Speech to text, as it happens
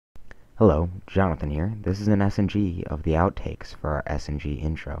Hello, Jonathan here. This is an SNG of the outtakes for our SNG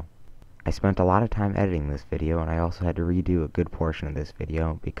intro. I spent a lot of time editing this video, and I also had to redo a good portion of this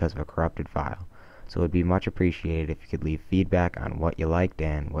video because of a corrupted file. So it would be much appreciated if you could leave feedback on what you liked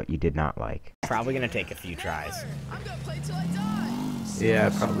and what you did not like. Probably gonna take a few tries. I'm gonna play till I die. Yeah,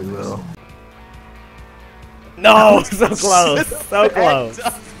 I probably will. No! So close! So close!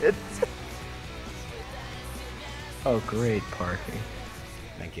 Oh, great parking.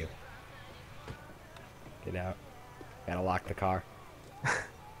 Thank you. Get out. Gotta lock the car.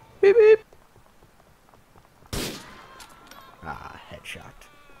 Beep beep. Ah, headshot.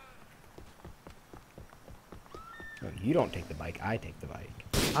 No, you don't take the bike, I take the bike.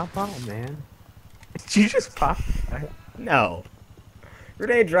 Hop on, man. Did you just pop? No.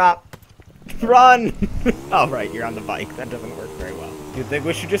 Grenade drop! Run! Oh, right, you're on the bike. That doesn't work very well. Do you think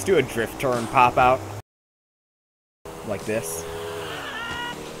we should just do a drift turn pop out? Like this?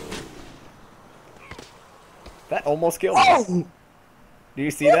 That almost killed me. Oh! Do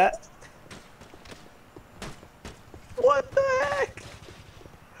you see that? What the heck?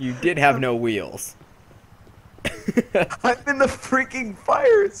 You did have no wheels. I'm in the freaking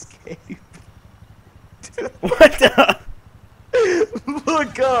fire escape. Dude, What the?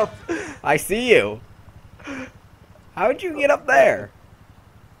 look up. I see you. How'd you get up there?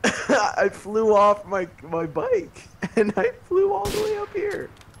 I flew off my bike, and I flew all the way up here.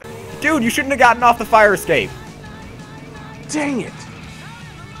 Dude, you shouldn't have gotten off the fire escape. Dang it.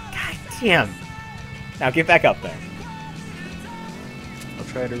 God damn. Now get back up there. I'll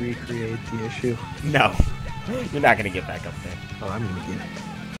try to recreate the issue. No. You're not gonna get back up there. Oh, I'm gonna get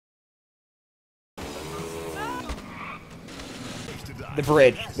it. The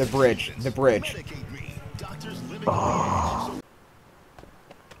bridge, the bridge, the bridge. Oh.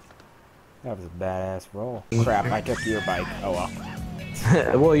 That was a badass roll. Crap, I took your bike. Oh well.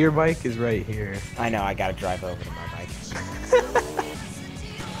 Well, your bike is right here. I know, I gotta drive over to my bike.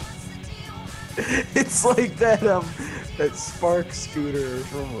 It's like that Spark scooter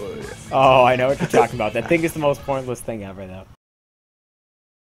from. Oh, I know what you're talking about. That thing is the most pointless thing ever, though.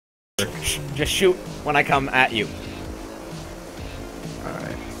 Just shoot when I come at you.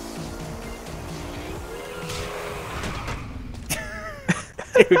 Alright.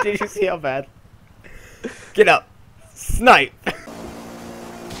 Dude, did you see how bad? Get up. Snipe.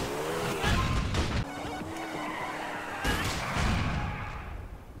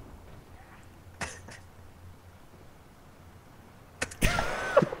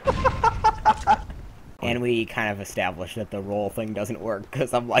 And we kind of established that the roll thing doesn't work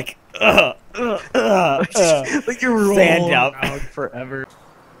because I'm like, Like you're rolling stand up. around forever.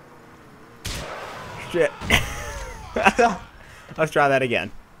 Shit. Let's try that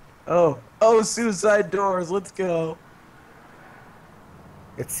again. Oh, suicide doors. Let's go.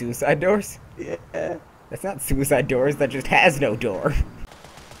 It's suicide doors? Yeah. That's not suicide doors, that just has no door.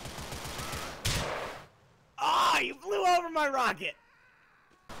 Ah, you flew over my rocket!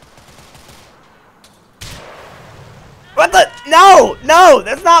 What the? No! No!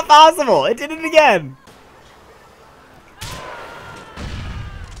 That's not possible! It did it again!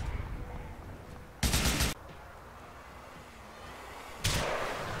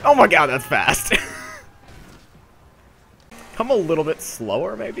 Oh my god, that's fast! Come a little bit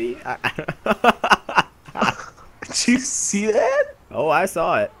slower, maybe? Did you see that? Oh, I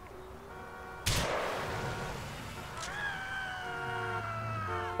saw it.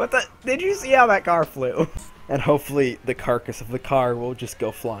 What the? Did you see how that car flew? And hopefully the carcass of the car will just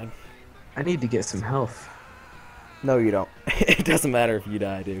go flying. I need to get some health. No, you don't. It doesn't matter if you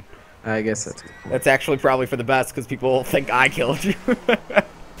die, dude. I guess that's good. That's actually probably for the best, because people will think I killed you.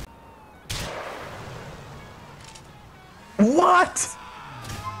 What?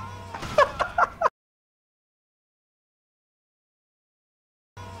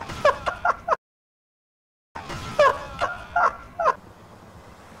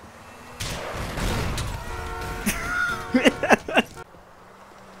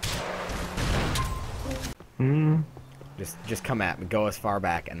 Just come at me. Go as far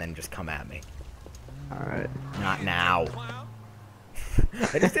back, and then just come at me. Alright. Not now.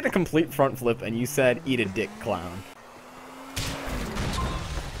 I just did a complete front flip, and you said, "Eat a dick, clown."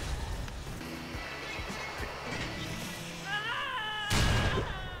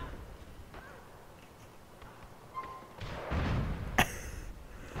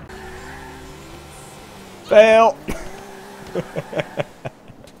 Fail!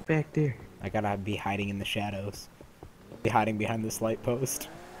 Back there. I gotta be hiding in the shadows. Be hiding behind this light post.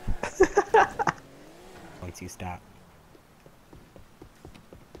 Once you stop.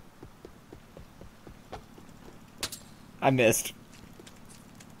 I missed.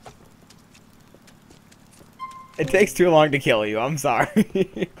 It takes too long to kill you. I'm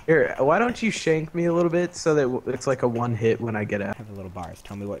sorry. Here, why don't you shank me a little bit so that it's like a one hit when I get out? Have the little bars.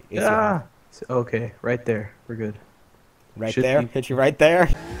 Tell me what is Ah, okay, right there. We're good. right should there. be- Hit you right there.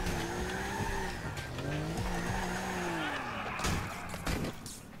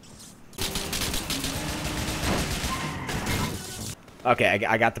 Okay,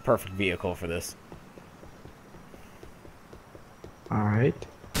 I got the perfect vehicle for this. All right.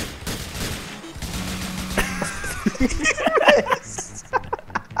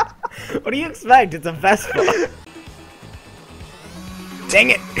 What do you expect? It's a Vespa.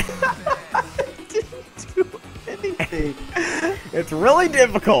 Dang it! Anything. It's really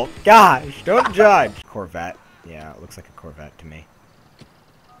difficult. Gosh, don't judge. Corvette. Yeah, it looks like a Corvette to me.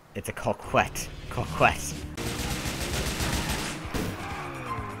 It's a Coquette. Coquette.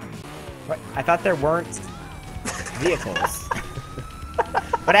 What? I thought there weren't vehicles.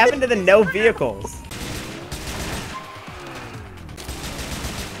 What happened to the no vehicles?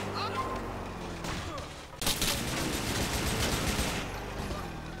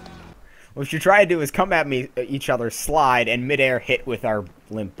 What we should try to do is come at each other, slide, and midair hit with our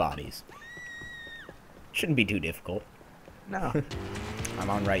limp bodies. Shouldn't be too difficult. No. I'm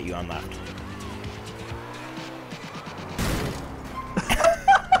on right, you on left.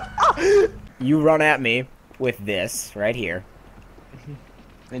 You run at me with this right here,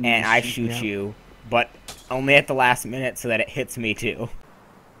 and I shoot you, but only at the last minute so that it hits me too.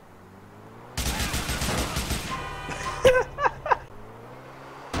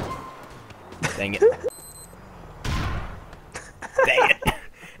 Dang it. Dang it.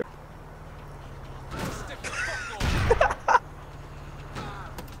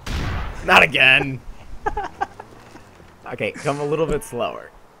 Not again. Okay, come a little bit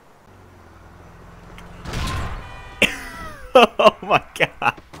slower. Oh my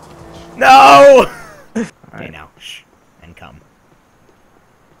god. No! Okay, now. Shh. And come.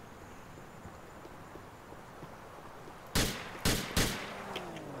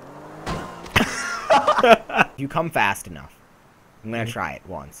 You come fast enough. I'm gonna try it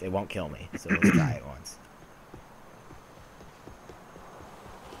once. It won't kill me, so let's try it once.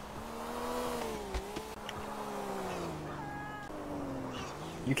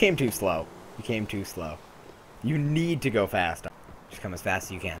 You came too slow. You came too slow. You need to go fast. Just come as fast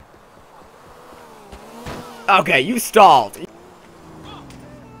as you can. Okay, you stalled.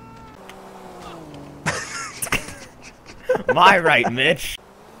 My right, Mitch.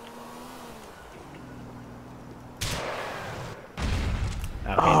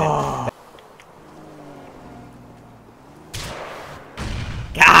 Okay, then.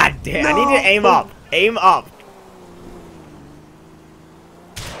 God damn, I need to aim up. Aim up.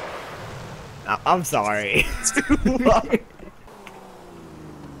 I'm sorry.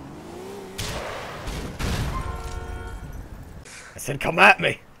 I said come at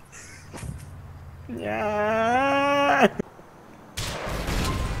me. Yeah.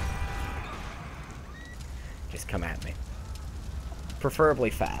 Just come at me. Preferably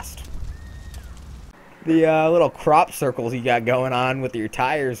fast. The little crop circles you got going on with your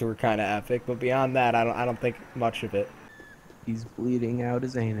tires were kind of epic, but beyond that, I don't think much of it. He's bleeding out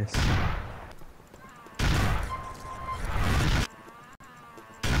his anus.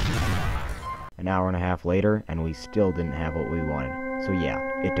 An hour and a half later, and we still didn't have what we wanted. So yeah,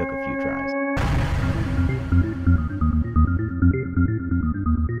 it took a few tries.